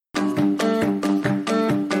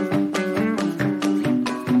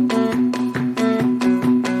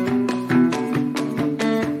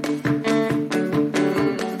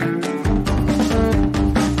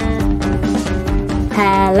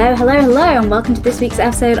Hello, and welcome to this week's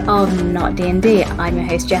episode of Not D&D. I'm your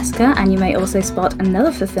host, Jessica, and you may also spot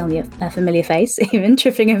another familiar face, even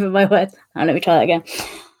tripping over my words. Oh, let me try that again.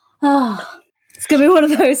 Oh, it's going to be one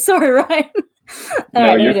of those. Sorry, Ryan.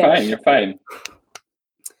 No, you're fine. You're fine.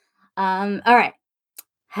 All right.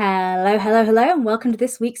 Hello, and welcome to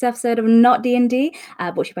this week's episode of Not D&D,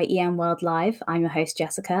 brought to you by EM World Live. I'm your host,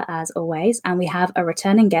 Jessica, as always, and we have a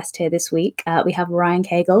returning guest here this week. We have Ryan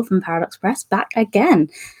Cagle from Paradox Press back again.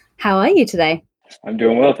 How are you today? I'm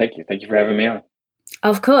doing well, thank you. Thank you for having me on.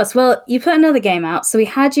 Of course. Well, you put another game out, so we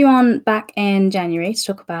had you on back in January to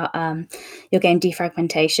talk about your game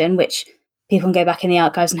Defragmentation, which people can go back in the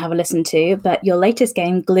archives and have a listen to. But your latest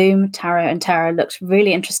game, Gloom, Tarot and Terror, looks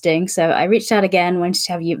really interesting. So I reached out again, wanted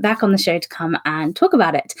to have you back on the show to come and talk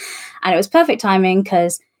about it. And it was perfect timing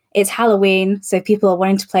because it's Halloween, so people are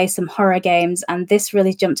wanting to play some horror games. And this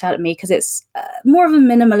really jumped out at me because it's more of a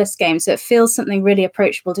minimalist game. So it feels something really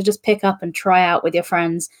approachable to just pick up and try out with your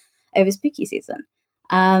friends over spooky season.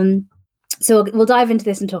 So we'll dive into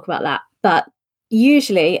this and talk about that. But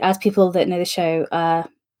usually, as people that know the show,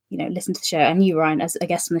 listen to the show, and you, Ryan, as a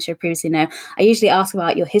guest on the show previously know, I usually ask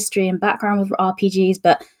about your history and background with RPGs,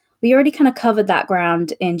 but we already kind of covered that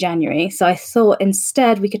ground in January. So I thought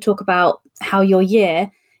instead we could talk about how your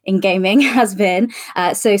year in gaming has been.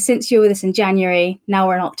 So since you were with us in January, now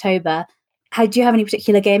we're in October, do you have any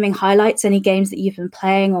particular gaming highlights, any games that you've been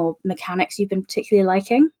playing or mechanics you've been particularly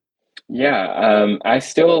liking? Yeah,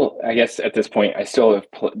 I guess at this point, I still have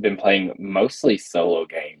been playing mostly solo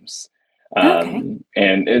games. Okay.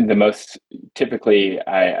 And the most, typically,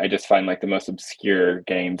 I just find like the most obscure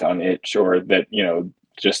games on itch or that,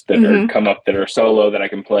 just that are come up that are solo that I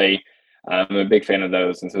can play. I'm a big fan of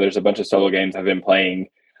those. And so there's a bunch of solo games I've been playing.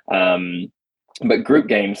 But group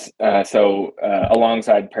games,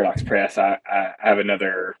 alongside Paradox Press, I have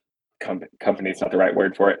another company, it's not the right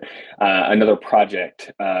word for it, another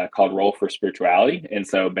project called Roll for Spirituality. And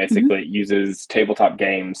so basically it uses tabletop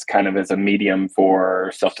games kind of as a medium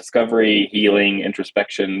for self-discovery, healing,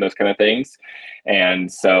 introspection, those kind of things.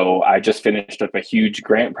 And so I just finished up a huge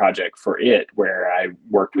grant project for it where I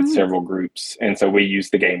worked with several groups. And so we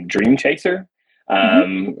used the game Dream Chaser.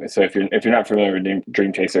 So if you're not familiar with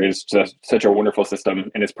Dream Chaser, it's just such a wonderful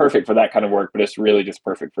system and it's perfect for that kind of work, but it's really just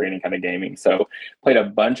perfect for any kind of gaming. So played a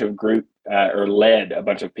bunch of or led a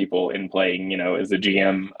bunch of people in playing, as a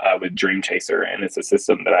GM with Dream Chaser. And it's a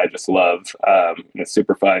system that I just love. And it's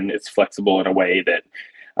super fun. It's flexible in a way that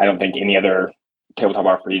I don't think any other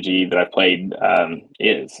tabletop RPG that I've played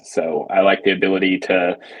is. So I like the ability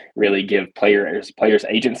to really give players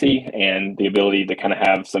agency and the ability to kind of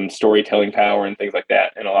have some storytelling power and things like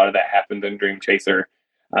that. And a lot of that happens in Dream Chaser.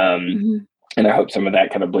 And I hope some of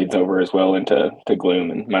that kind of bleeds over as well into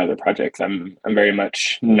Gloom and my other projects. I'm very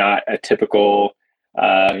much not a typical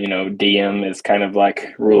DM is kind of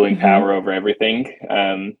like ruling power over everything.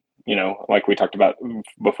 Like we talked about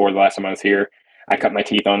before the last time I was here, I cut my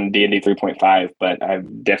teeth on D&D 3.5, but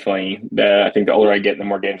I've definitely, I think the older I get, the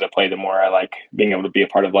more games I play, the more I like being able to be a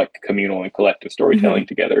part of like communal and collective storytelling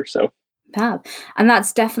together. So fab. And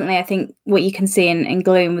that's definitely, I think, what you can see in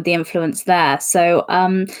Gloom with the influence there. So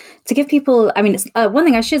to give people, I mean, one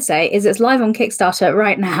thing I should say is it's live on Kickstarter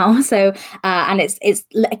right now. So and it's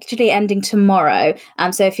actually ending tomorrow.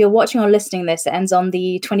 So if you're watching or listening this, it ends on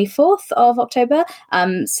the 24th of October.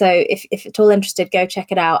 So if at all interested, go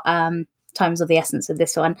check it out. Times of the essence of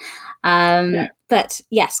this one. But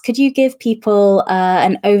yes, could you give people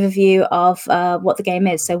an overview of what the game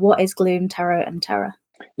is? So what is Gloom, Tarot and Terror?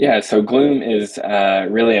 Yeah, so Gloom is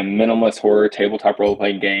really a minimalist horror tabletop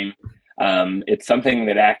role-playing game. It's something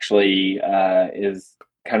that actually is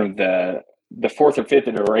kind of the fourth or fifth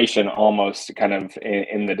iteration almost kind of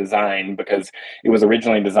in the design, because it was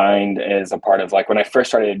originally designed as a part of, like, when I first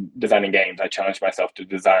started designing games, I challenged myself to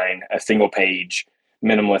design a single page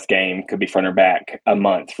minimalist game, could be front or back, a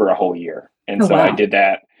month for a whole year. And so wow. I did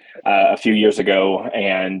that a few years ago,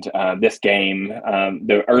 and this game,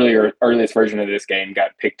 the earliest version of this game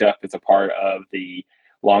got picked up as a part of the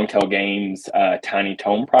Longtail Games Tiny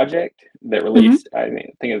Tome project that released. I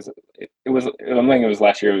think it was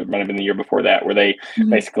last year. It might have been the year before that, where they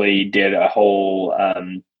basically did a whole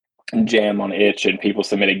jam on itch, and people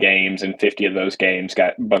submitted games, and 50 of those games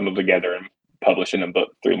got bundled together and published in a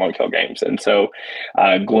book through Longtail Games. And so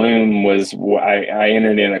Gloom was, I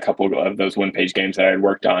entered in a couple of those one-page games that I had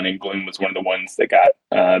worked on, and Gloom was one of the ones that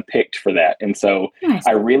got picked for that. And so nice.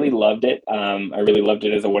 I really loved it. I really loved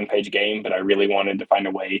it as a one-page game, but I really wanted to find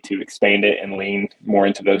a way to expand it and lean more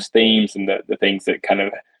into those themes and the things that kind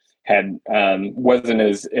of had wasn't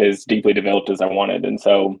as deeply developed as I wanted. And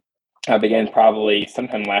so I began probably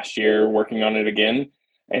sometime last year working on it again.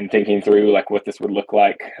 and thinking through like what this would look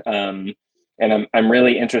like. And I'm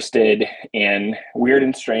really interested in weird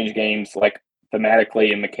and strange games, like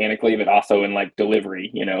thematically and mechanically, but also in like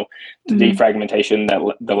delivery. The defragmentation, that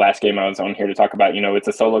the last game I was on here to talk about. It's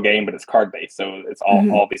a solo game, but it's card based, so it's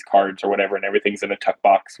all these cards or whatever, and everything's in a tuck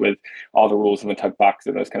box with all the rules in the tuck box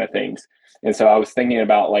and those kind of things. And so I was thinking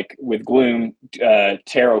about like with Gloom,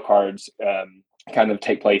 tarot cards kind of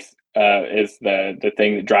take place is the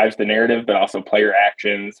thing that drives the narrative, but also player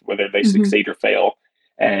actions, whether they succeed or fail.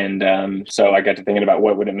 And so I got to thinking about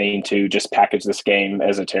what would it mean to just package this game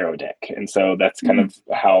as a tarot deck. And so that's kind of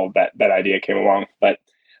how that idea came along. But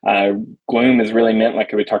Gloom is really meant,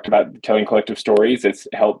 like we talked about, telling collective stories. It's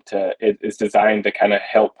designed to kind of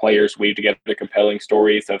help players weave together compelling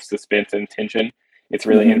stories of suspense and tension. It's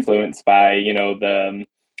really influenced by,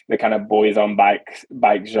 the kind of boys on bikes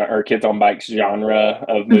or kids on bikes genre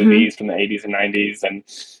of movies from the 80s and 90s,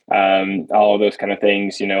 and all of those kind of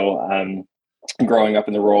things. Growing up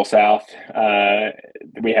in the rural South,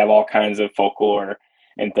 we have all kinds of folklore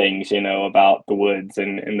and things, about the woods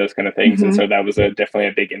and those kind of things. And so that was definitely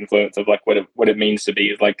a big influence of like what it means to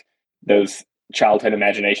be like those childhood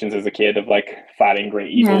imaginations as a kid of like fighting great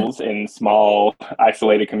evils in small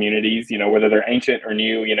isolated communities, whether they're ancient or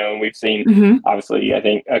new, and we've seen obviously, I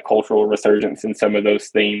think, a cultural resurgence in some of those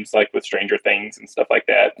themes, like with Stranger Things and stuff like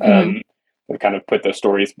that. We've kind of put those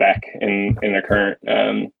stories back in their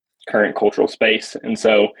current cultural space. And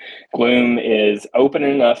so Gloom is open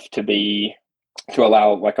enough to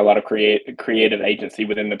allow like a lot of creative agency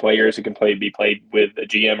within the players. It can be played with a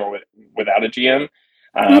GM or without a GM.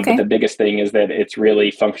 But the biggest thing is that it's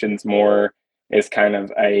really functions more as kind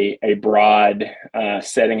of a broad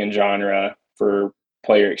setting and genre for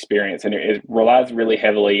player experience. And it relies really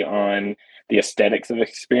heavily on the aesthetics of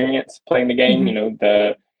experience playing the game.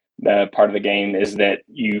 The part of the game is that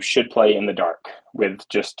you should play in the dark with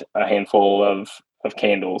just a handful of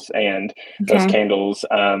candles, and those candles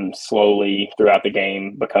slowly throughout the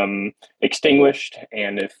game become extinguished.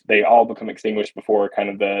 And if they all become extinguished before kind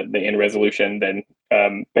of the end resolution, then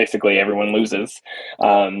basically everyone loses.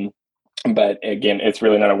 But again, it's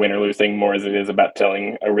really not a win or lose thing, more as it is about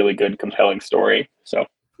telling a really good, compelling story. So.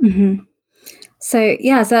 So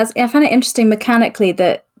I find it interesting mechanically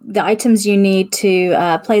that the items you need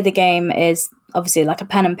to play the game is obviously like a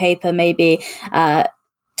pen and paper, maybe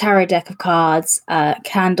tarot deck of cards,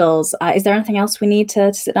 candles. Is there anything else we need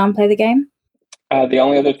to sit down and play the game? The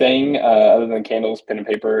only other thing, other than candles, pen and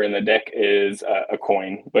paper, and the deck is a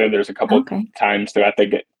coin. But there's a couple times throughout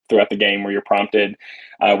the game where you're prompted,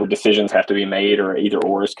 where decisions have to be made, or either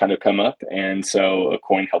ors kind of come up, and so a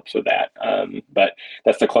coin helps with that. But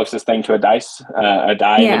that's the closest thing to a die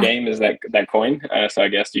in the game is that coin. So I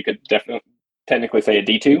guess you could definitely technically say a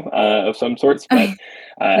D2 of some sorts, but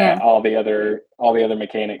all the other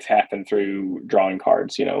mechanics happen through drawing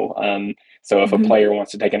cards. So if a player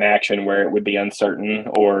wants to take an action where it would be uncertain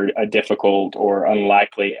or a difficult or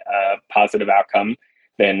unlikely positive outcome,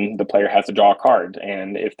 then the player has to draw a card.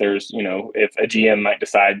 And if there's, if a GM might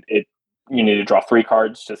decide you need to draw 3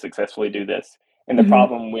 cards to successfully do this. And the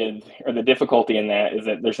problem or the difficulty in that is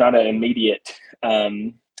that there's not an immediate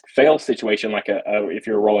fail situation like if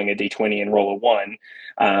you're rolling a D20 and roll a 1.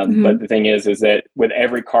 But the thing is that with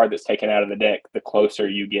every card that's taken out of the deck, the closer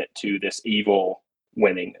you get to this evil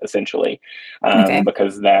winning, essentially,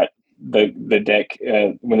 because that the deck,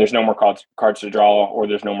 when there's no more cards to draw or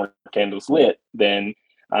there's no more candles lit, then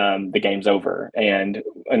the game's over. And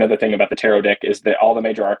another thing about the tarot deck is that all the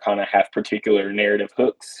major arcana have particular narrative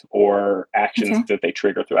hooks or actions that they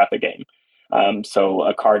trigger throughout the game. So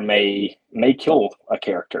a card may kill a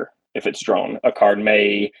character if it's drawn. A card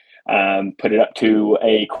may put it up to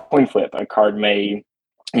a coin flip. A card may,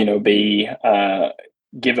 be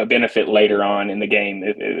give a benefit later on in the game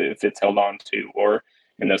if it's held on to, or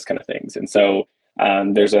and those kind of things. And so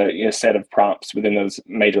there's a set of prompts within those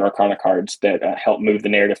major arcana cards that help move the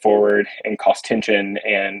narrative forward and cause tension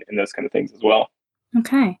and those kind of things as well.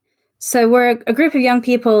 Okay. So we're a group of young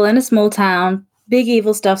people in a small town, big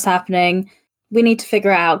evil stuff's happening. We need to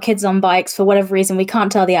figure out kids on bikes for whatever reason. We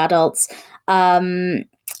can't tell the adults. It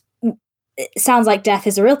sounds like death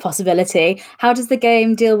is a real possibility. How does the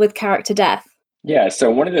game deal with character death? Yeah, so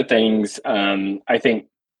one of the things I think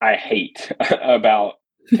I hate about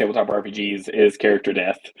tabletop RPGs is character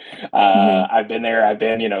death. I've been there. I've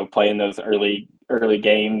been, playing those early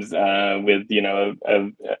games with,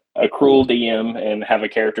 a cruel DM and have a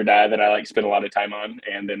character die that I spend a lot of time on,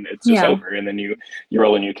 and then it's just over. And then you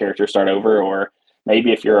roll a new character, start over. Or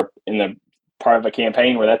maybe if you're in the part of a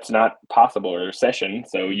campaign where that's not possible, or a session,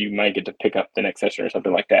 so you might get to pick up the next session or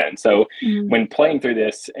something like that. And so when playing through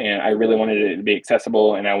this, and I really wanted it to be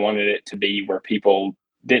accessible, and I wanted it to be where people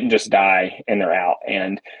didn't just die and they're out.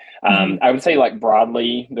 And I would say, like,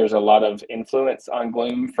 broadly, there's a lot of influence on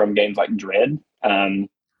Gloom from games like Dread.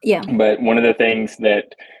 But one of the things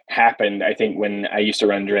that happened, I think, when I used to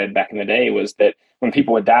run Dread back in the day, was that when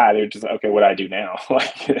people would die, they're just, okay, what do I do now?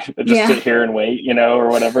 Like, just sit here and wait, or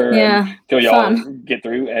whatever, until y'all get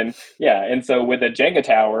through. And and so with a Jenga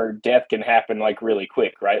tower, death can happen like really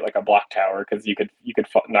quick, right? Like a block tower, because you could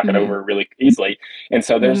knock it over really easily. And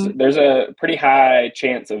so there's a pretty high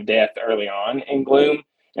chance of death early on in Gloom.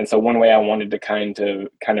 And so one way I wanted to kind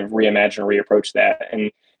of reimagine or reapproach that,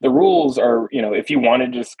 and the rules are, if you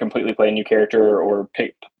wanted to just completely play a new character or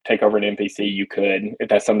take over an NPC, you could, if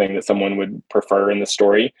that's something that someone would prefer in the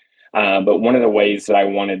story. But one of the ways that I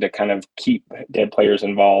wanted to kind of keep dead players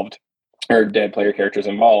involved, or dead player characters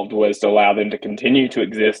involved, was to allow them to continue to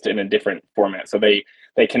exist in a different format. So they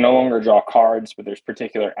can no longer draw cards, but there's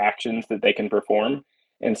particular actions that they can perform.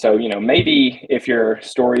 And so, maybe if your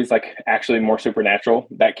story is like actually more supernatural,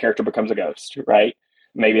 that character becomes a ghost, right?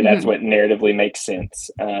 Maybe that's what narratively makes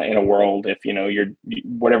sense in a world. If you're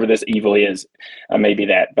whatever this evil is, maybe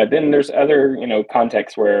that. But then there's other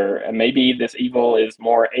contexts where maybe this evil is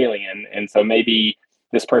more alien, and so maybe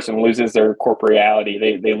this person loses their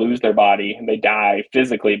corporeality. They lose their body, and they die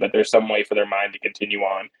physically, but there's some way for their mind to continue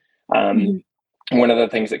on. One of the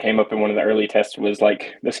things that came up in one of the early tests was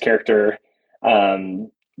like this character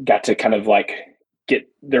got to kind of like get,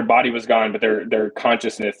 their body was gone, but their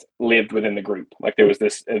consciousness lived within the group. Like there was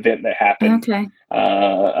this event that happened,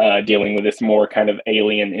 dealing with this more kind of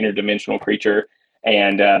alien interdimensional creature,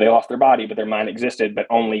 and they lost their body, but their mind existed, but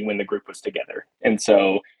only when the group was together. And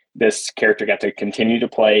so this character got to continue to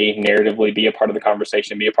play narratively, be a part of the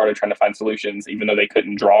conversation, be a part of trying to find solutions, even though they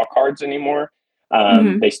couldn't draw cards anymore.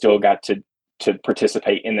 They still got to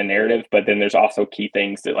participate in the narrative. But then there's also key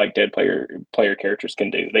things that like dead player characters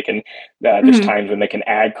can do. They can there's times when they can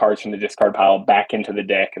add cards from the discard pile back into the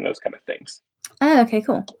deck and those kind of things. Oh, okay,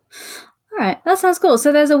 cool. All right, that sounds cool.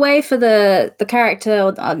 So there's a way for the character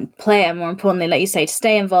or player, more importantly, like you say, to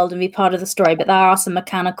stay involved and be part of the story, but there are some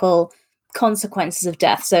mechanical consequences of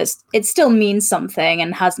death. So it still means something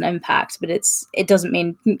and has an impact, but it doesn't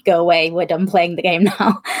mean go away, we're done playing the game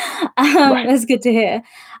now. Right. That's good to hear.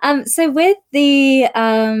 So with the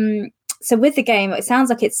game, it sounds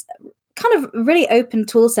like it's kind of really open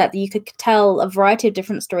tool set that you could tell a variety of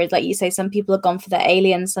different stories. Like you say, some people have gone for the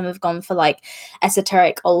aliens, some have gone for like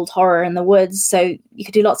esoteric old horror in the woods. So you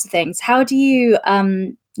could do lots of things. How do you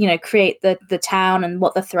create the town and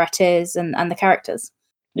what the threat is and the characters?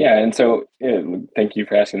 Yeah, and so thank you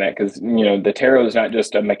for asking that, because the tarot is not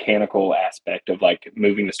just a mechanical aspect of like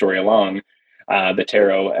moving the story along. The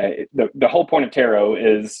tarot, the whole point of tarot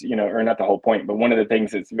is, or not the whole point, but one of the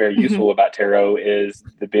things that's very useful about tarot is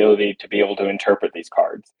the ability to be able to interpret these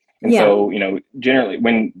cards. And so, generally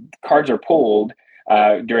when cards are pulled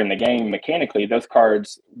during the game, mechanically, those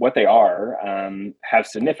cards, what they are, have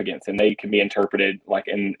significance, and they can be interpreted like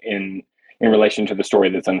in relation to the story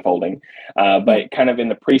that's unfolding. But kind of in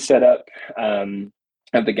the pre-setup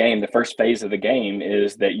of the game, the first phase of the game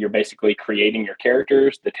is that you're basically creating your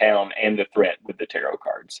characters, the town, and the threat with the tarot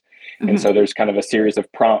cards. And so there's kind of a series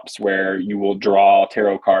of prompts where you will draw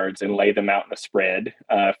tarot cards and lay them out in a spread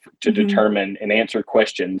to determine and answer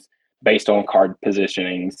questions based on card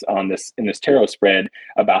positionings in this tarot spread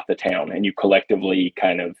about the town. And you collectively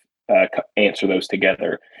kind of answer those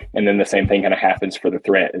together. And then the same thing kind of happens for the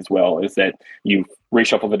threat as well, is that you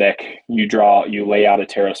reshuffle the deck, you lay out a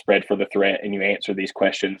tarot spread for the threat, and you answer these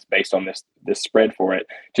questions based on this spread for it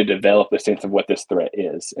to develop the sense of what this threat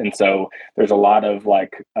is. And so there's a lot of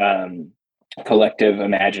like collective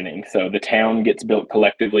imagining. So the town gets built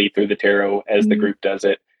collectively through the tarot as the group does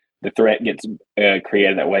it. The threat gets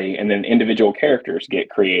created that way, and then individual characters get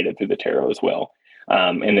created through the tarot as well.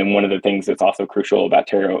 And then one of the things that's also crucial about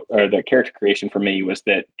tarot, or the character creation for me, was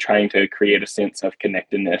that trying to create a sense of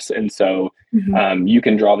connectedness. And so you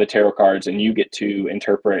can draw the tarot cards and you get to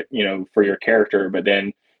interpret, for your character, but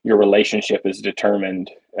then your relationship is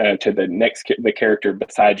determined to the character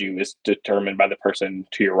beside you is determined by the person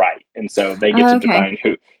to your right. And so they get to define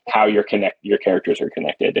how your characters are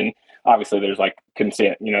connected. And obviously there's like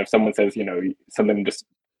consent, if someone says, something just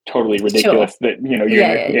totally ridiculous that,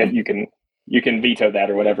 you can veto that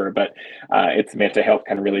or whatever, but it's meant to help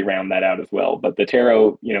kind of really round that out as well. But the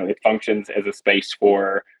tarot, it functions as a space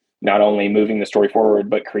for not only moving the story forward,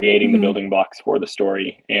 but creating the building blocks for the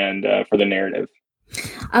story and for the narrative.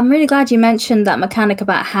 I'm really glad you mentioned that mechanic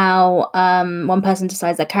about how one person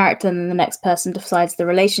decides their character and then the next person decides the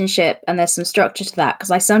relationship, and there's some structure to that.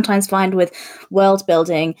 Because I sometimes find with world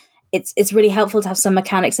building, it's really helpful to have some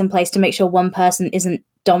mechanics in place to make sure one person isn't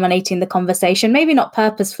dominating the conversation. Maybe not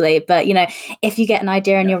purposefully, but if you get an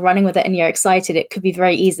idea and you're running with it and you're excited, it could be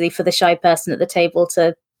very easily for the shy person at the table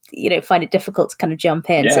to find it difficult to kind of jump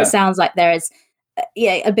in. So it sounds like there is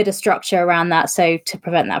a bit of structure around that, so to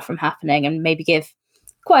prevent that from happening and maybe give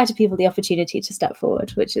quieter people the opportunity to step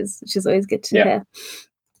forward, which is always good to hear.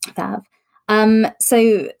 Fab.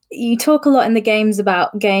 So you talk a lot in the games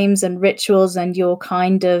about games and rituals, and your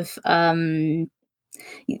kind of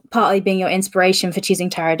partly being your inspiration for choosing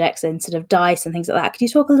tarot decks instead of dice and things like that. Could you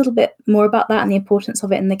talk a little bit more about that and the importance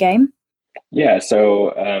of it in the game? Yeah,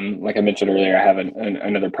 so like I mentioned earlier, I have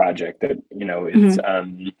another project that it's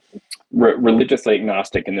religiously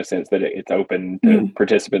agnostic in the sense that it's open to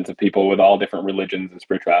participants of people with all different religions and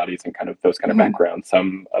spiritualities and kind of those kind of backgrounds.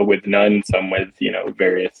 Some with none, some with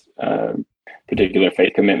various particular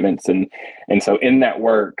faith commitments, and so in that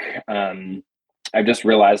work, I've just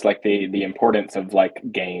realized like the importance of like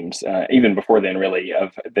games, even before then, really,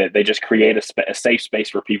 of that they just create a safe space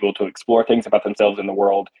for people to explore things about themselves in the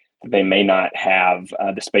world that they may not have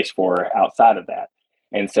the space for outside of that.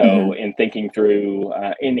 And so in thinking through,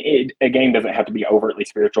 a game doesn't have to be overtly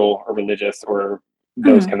spiritual or religious or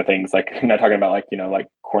those kind of things. Like, I'm not talking about like, like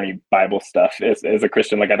corny Bible stuff. As a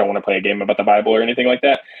Christian, like I don't want to play a game about the Bible or anything like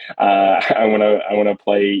that. I want to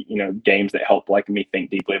play, games that help like me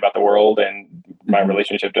think deeply about the world and my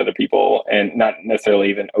relationship to other people, and not necessarily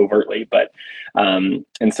even overtly, but,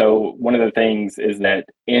 and so one of the things is that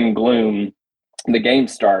in Gloom, the game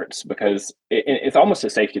starts because it's almost a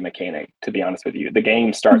safety mechanic, to be honest with you. The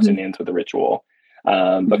game starts and ends with a ritual.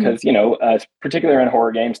 Because, particularly in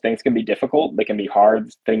horror games, things can be difficult. They can be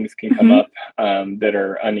hard. Things can come up that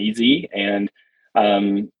are uneasy. And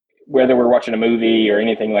whether we're watching a movie or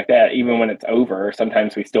anything like that, even when it's over,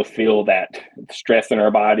 sometimes we still feel that stress in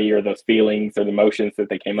our body or those feelings or the emotions that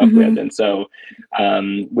they came up with. And so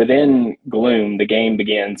within Gloom, the game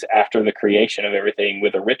begins after the creation of everything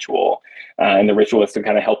with a ritual. And the ritual is to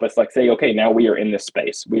kind of help us like say, okay, now we are in this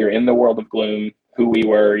space. We are in the world of Gloom. Who we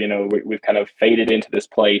were, we've kind of faded into this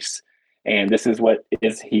place, and this is what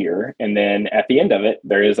is here. And then at the end of it,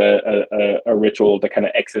 there is a ritual to kind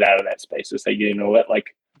of exit out of that space to say, you know what,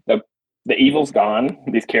 like the evil's gone.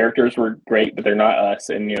 These characters were great, but they're not us.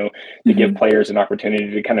 And, to give players an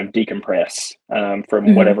opportunity to kind of decompress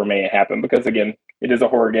from whatever may happen. Because again, it is a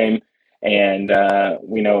horror game. And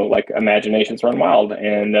we know like imaginations run wild,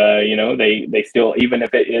 and they still, even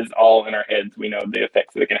if it is all in our heads, we know the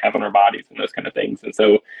effects that it can have on our bodies and those kind of things. And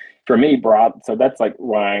so for me, so that's like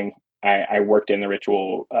why I worked in the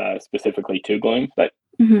ritual specifically to Gloom, but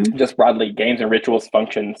just broadly, games and rituals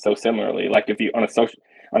function so similarly. Like if you on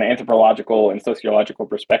an anthropological and sociological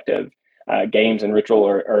perspective, games and ritual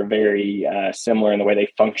are very similar in the way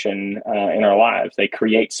they function in our lives. They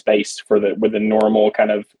create space where the normal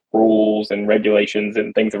kind of rules and regulations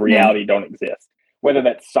and things of reality don't exist. Whether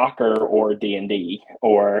that's soccer or D&D,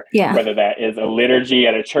 or whether that is a liturgy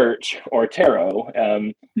at a church or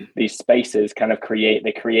tarot, these spaces kind of create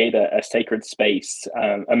a sacred space.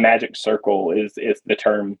 A magic circle is the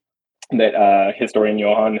term that historian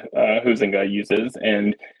Johann Huizinga uses,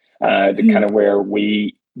 and kind of where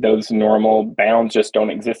those normal bounds just don't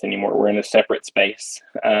exist anymore. We're in a separate space,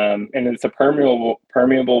 and it's a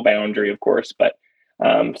permeable boundary, of course. But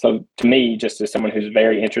so to me, just as someone who's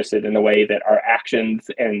very interested in the way that our actions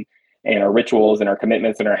and our rituals and our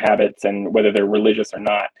commitments and our habits, and whether they're religious or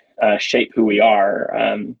not, shape who we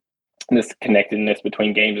are. This connectedness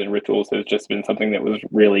between games and rituals has just been something that was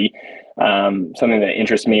really something that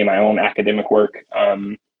interests me in my own academic work.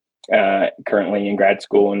 Currently in grad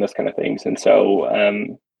school and those kind of things. And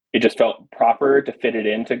so it just felt proper to fit it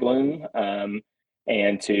into Gloom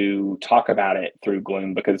and to talk about it through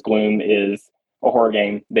Gloom, because Gloom is a horror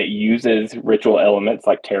game that uses ritual elements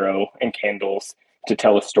like tarot and candles to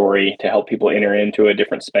tell a story, to help people enter into a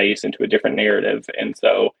different space, into a different narrative. And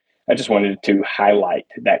so I just wanted to highlight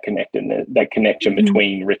that connectedness, that connection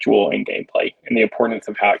between ritual and gameplay, and the importance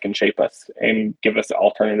of how it can shape us and give us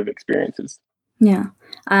alternative experiences. Yeah.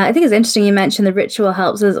 I think it's interesting you mentioned the ritual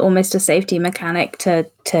helps as almost a safety mechanic to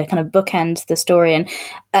kind of bookend the story. And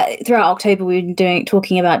throughout October, we've been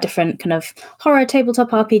talking about different kind of horror tabletop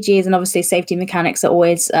RPGs, and obviously safety mechanics are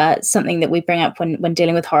always something that we bring up when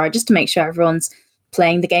dealing with horror, just to make sure everyone's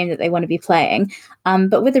playing the game that they want to be playing.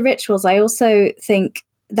 But with the rituals, I also think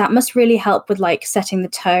that must really help with like setting the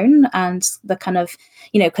tone and the kind of,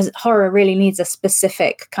 because horror really needs a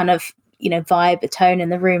specific kind of vibe, a tone in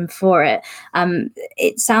the room for it.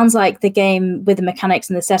 It sounds like the game, with the mechanics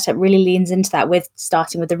and the setup, really leans into that, with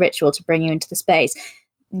starting with the ritual to bring you into the space.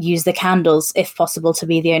 Use the candles, if possible, to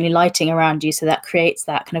be the only lighting around you, so that creates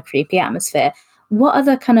that kind of creepy atmosphere. What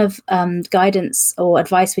other kind of guidance or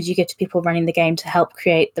advice would you give to people running the game to help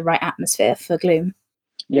create the right atmosphere for Gloom?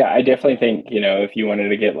 Yeah, I definitely think, if you wanted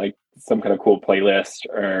to get like some kind of cool playlist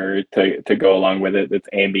or to go along with it that's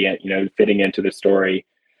ambient, fitting into the story,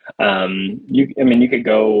 you could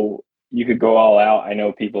go all out. I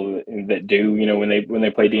know people that do, when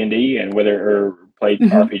they play D&D and whether or play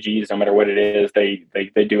RPGs, no matter what it is, they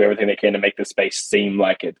do everything they can to make the space seem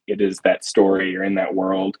like it is that story or in that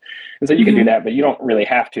world. And so you can do that, but you don't really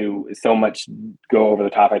have to so much go over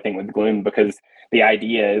the top, I think, with Gloom, because the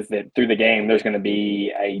idea is that through the game, there's going to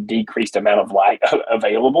be a decreased amount of light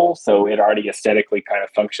available. So it already aesthetically kind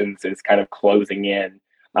of functions as kind of closing in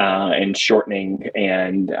and shortening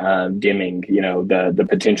and dimming, the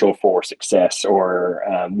potential for success or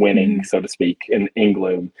winning, so to speak, in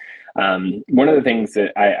Gloom. One of the things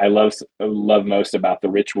that I love most about the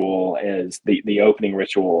ritual is the opening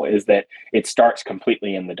ritual is that it starts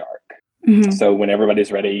completely in the dark. So when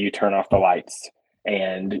everybody's ready, you turn off the lights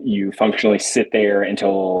and you functionally sit there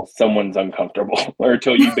until someone's uncomfortable or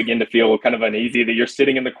until you begin to feel kind of uneasy that you're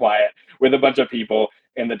sitting in the quiet with a bunch of people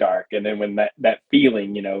in the dark. And then when that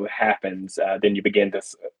feeling, happens, then you begin to,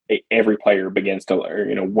 every player begins to,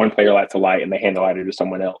 one player lights a light and they hand the lighter to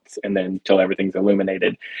someone else, and then until everything's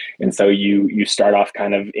illuminated. And so you start off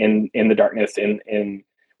kind of in the darkness in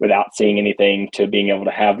without seeing anything, to being able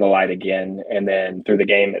to have the light again. And then through the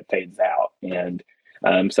game, it fades out. And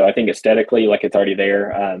so I think aesthetically, like, it's already there.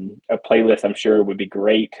 A playlist, I'm sure, would be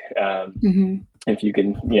great. If you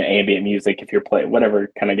can, ambient music, if you're playing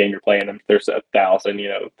whatever kind of game you're playing, there's 1,000,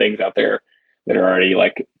 things out there that are already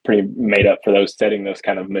like pretty made up for setting those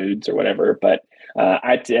kind of moods or whatever. But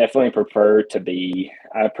I definitely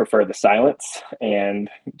I prefer the silence and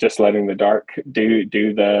just letting the dark do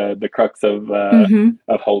the crux of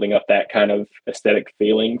holding up that kind of aesthetic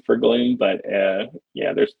feeling for Gloom. But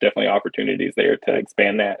yeah, there's definitely opportunities there to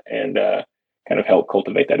expand that and kind of help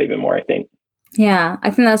cultivate that even more, I think. Yeah,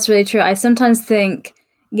 I think that's really true. I sometimes think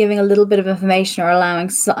giving a little bit of information or allowing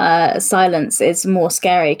silence is more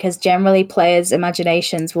scary, because generally players'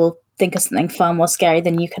 imaginations will think of something far more scary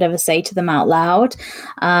than you could ever say to them out loud.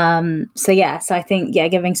 So I think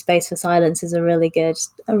giving space for silence is a really good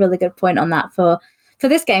point on that for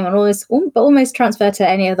this game, and almost transfer to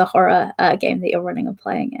any other horror game that you're running or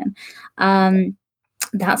playing in.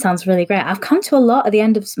 That sounds really great. I've come to a lot at the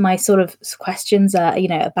end of my sort of questions,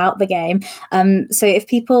 about the game. So if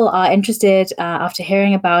people are interested after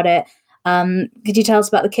hearing about it, could you tell us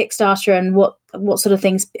about the Kickstarter and what sort of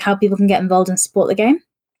things, how people can get involved and support the game?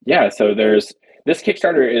 Yeah, so this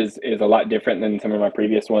Kickstarter is a lot different than some of my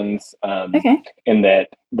previous ones. In that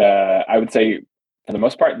I would say, for the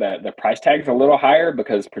most part, the price tag is a little higher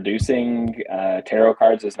because producing tarot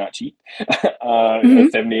cards is not cheap.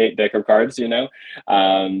 78 deck of cards,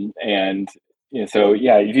 and so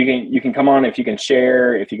yeah, if you can come on, if you can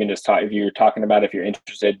share, if you can just talk, if you're talking about, if you're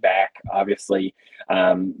interested, back, obviously.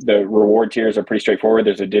 The reward tiers are pretty straightforward.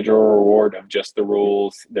 There's a digital reward of just the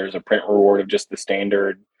rules. There's a print reward of just the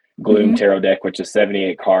standard Gloom tarot deck, which is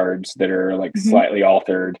 78 cards that are like slightly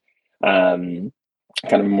altered.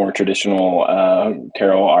 Kind of more traditional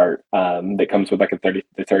tarot art that comes with like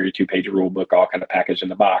the 32 page rule book, all kind of packaged in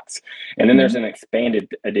the box. And then there's an expanded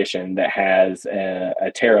edition that has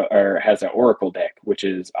a tarot, or has an oracle deck, which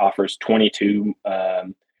offers 22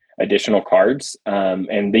 additional cards.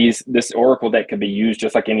 And this oracle deck can be used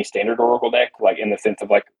just like any standard oracle deck, like in the sense of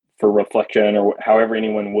like for reflection or however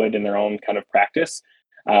anyone would in their own kind of practice.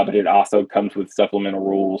 But it also comes with supplemental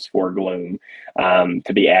rules for Gloom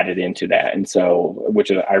to be added into that. And so,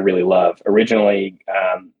 which I really love. Originally,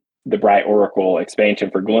 the Bright Oracle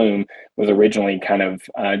expansion for Gloom was originally kind of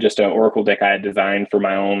just an Oracle deck I had designed for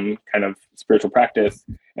my own kind of spiritual practice.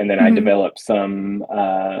 And then I developed some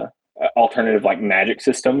alternative like magic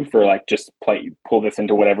system for like just pull this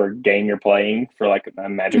into whatever game you're playing for like a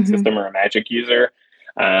magic system or a magic user.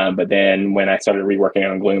 But then when I started reworking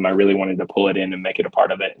on Gloom, I really wanted to pull it in and make it a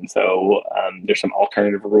part of it. And so there's some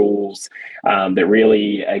alternative rules that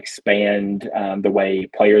really expand the way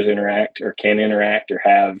players interact or can interact or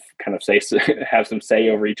have kind of have some say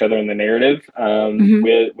over each other in the narrative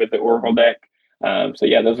with the Oracle deck. So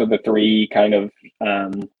yeah, those are the three kind of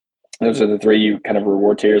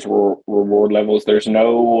reward tiers, reward levels. There's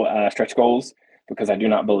no stretch goals, because I do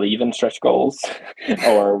not believe in stretch goals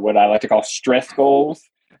or what I like to call stress goals.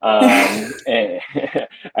 And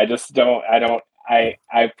I just don't,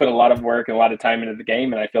 I put a lot of work and a lot of time into the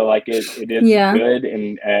game, and I feel like it is Yeah. good.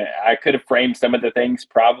 And I could have framed some of the things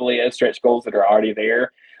probably as stretch goals that are already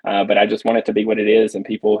there, but I just want it to be what it is, and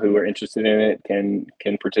people who are interested in it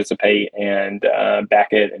can participate and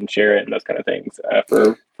back it and share it and those kind of things.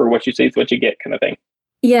 For what you see is what you get, kind of thing.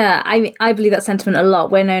 Yeah, I believe that sentiment a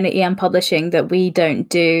lot. We're known at EM Publishing that we don't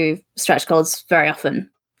do stretch goals very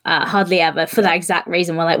often, hardly ever, for that exact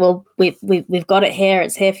reason. We're like, well, we've got it here.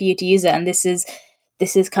 It's here for you to use it, and this is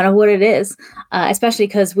kind of what it is. Especially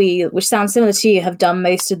because we, which sounds similar to you, have done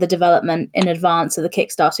most of the development in advance of the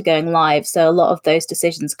Kickstarter going live. So a lot of those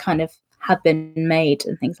decisions kind of have been made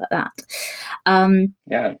and things like that.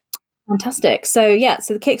 Yeah. Fantastic. So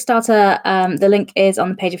the Kickstarter, the link is on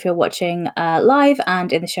the page if you're watching live,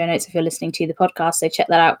 and in the show notes if you're listening to the podcast. So check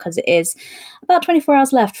that out, because it is about 24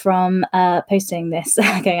 hours left from posting this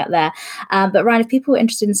going out there. But Ryan, if people are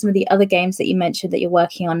interested in some of the other games that you mentioned that you're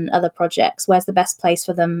working on, other projects, where's the best place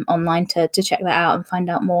for them online to check that out and find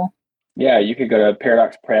out more? Yeah, you could go to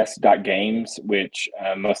paradoxpress.games, which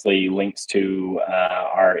mostly links to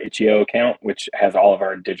our itch.io account, which has all of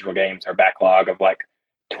our digital games, our backlog of like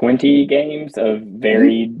 20 games of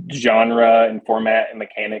varied genre and format and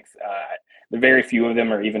mechanics. Very few of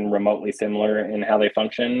them are even remotely similar in how they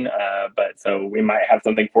function. But so we might have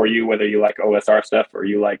something for you, whether you like OSR stuff or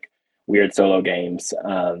you like weird solo games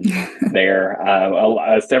there.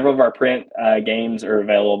 Several of our print games are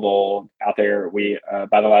available out there.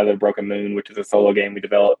 By the Light of the Broken Moon, which is a solo game we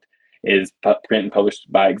developed, is print and published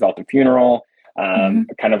by Exalted Funeral.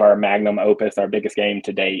 Kind of our magnum opus, our biggest game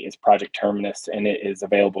to date, is Project Terminus, and it is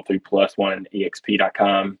available through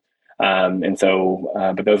 +1exp.com. And so,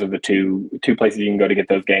 but those are the two places you can go to get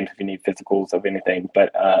those games if you need physicals of anything.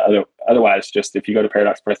 But otherwise, just if you go to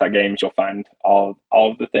paradoxpress.games, you'll find all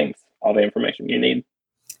of the things, all the information you need.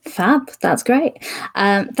 Fab, that's great.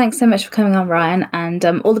 Thanks so much for coming on, Ryan, and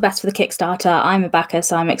all the best for the Kickstarter. I'm a backer,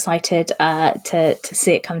 so I'm excited to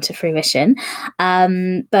see it come to fruition.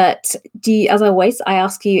 But as always, I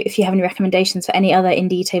ask you if you have any recommendations for any other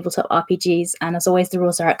indie tabletop RPGs, and as always, the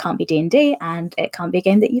rules are it can't be D&D, and it can't be a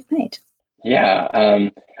game that you've made. Yeah,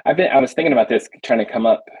 I was thinking about this, trying to come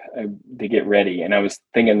up to get ready, and I was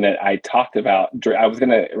thinking that I was going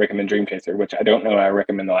to recommend Dream Chaser, which I don't know I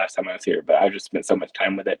recommend the last time I was here, but I've just spent so much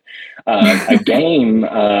time with it. A game,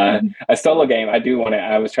 a solo game. I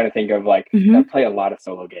was trying to think of like, I play a lot of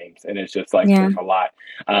solo games, and it's just like there's a lot.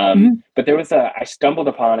 But I stumbled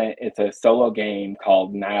upon it. It's a solo game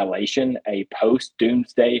called Annihilation, a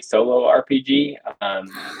post-Doomsday solo RPG. I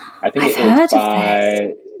think it is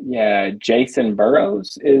by Jason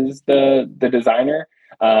Burrows is the designer.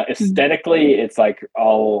 Aesthetically, it's like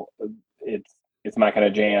it's my kind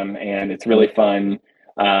of jam, and it's really fun.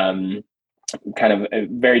 Kind of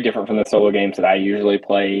very different from the solo games that I usually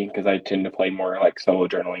play, because I tend to play more like solo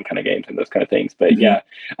journaling kind of games and those kind of things. But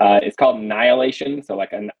it's called Annihilation, so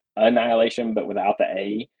like an annihilation but without the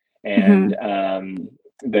A. And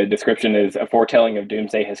the description is: a foretelling of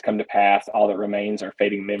doomsday has come to pass. All that remains are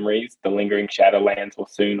fading memories. The lingering shadowlands will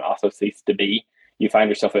soon also cease to be. You find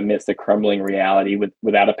yourself amidst a crumbling reality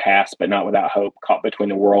without a past, but not without hope, caught between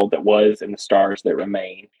the world that was and the stars that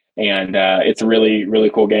remain. And it's a really,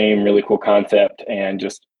 really cool game, really cool concept. And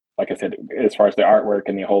just like I said, as far as the artwork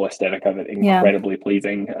and the whole aesthetic of it, incredibly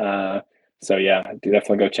pleasing. So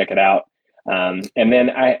definitely go check it out. And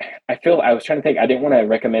then I was trying to think, I didn't want to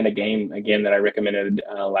recommend a game again that I recommended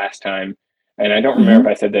last time. And I don't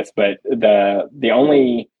remember if I said this, but the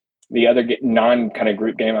other non kind of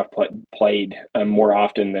group game I've played more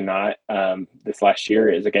often than not this last year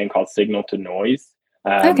is a game called Signal to Noise.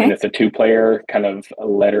 And it's a 2-player kind of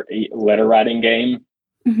letter writing game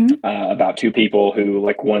about two people who,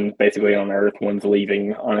 like, one's basically on Earth, one's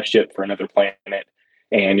leaving on a ship for another planet,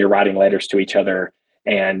 and you're writing letters to each other.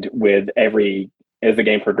 And as the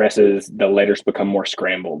game progresses, the letters become more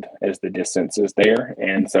scrambled as the distance is there.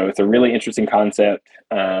 And so it's a really interesting concept.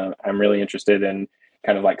 I'm really interested in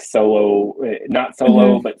kind of like not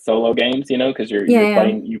solo, but solo games, because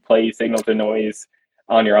you play Signal to Noise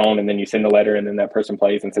on your own, and then you send a letter, and then that person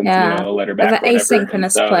plays and sends a letter back. That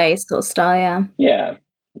asynchronous play sort of style,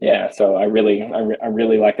 So I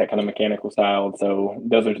really like that kind of mechanical style. So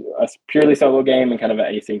those are a purely solo game and kind of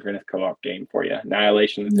an asynchronous co-op game for you.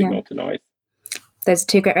 Annihilation and Signal to Noise. Those are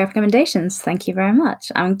 2 great recommendations. Thank you very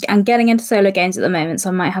much. I'm getting into solo games at the moment, so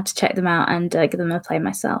I might have to check them out and give them a play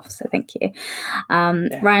myself. So thank you.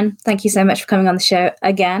 Ryan, thank you so much for coming on the show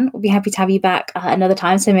again. We'll be happy to have you back another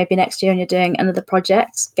time. So maybe next year when you're doing another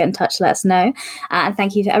project, get in touch, let us know. And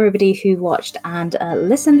thank you to everybody who watched and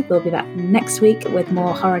listened. We'll be back next week with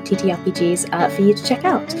more horror TTRPGs for you to check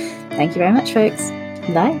out. Thank you very much, folks.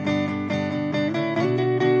 Bye.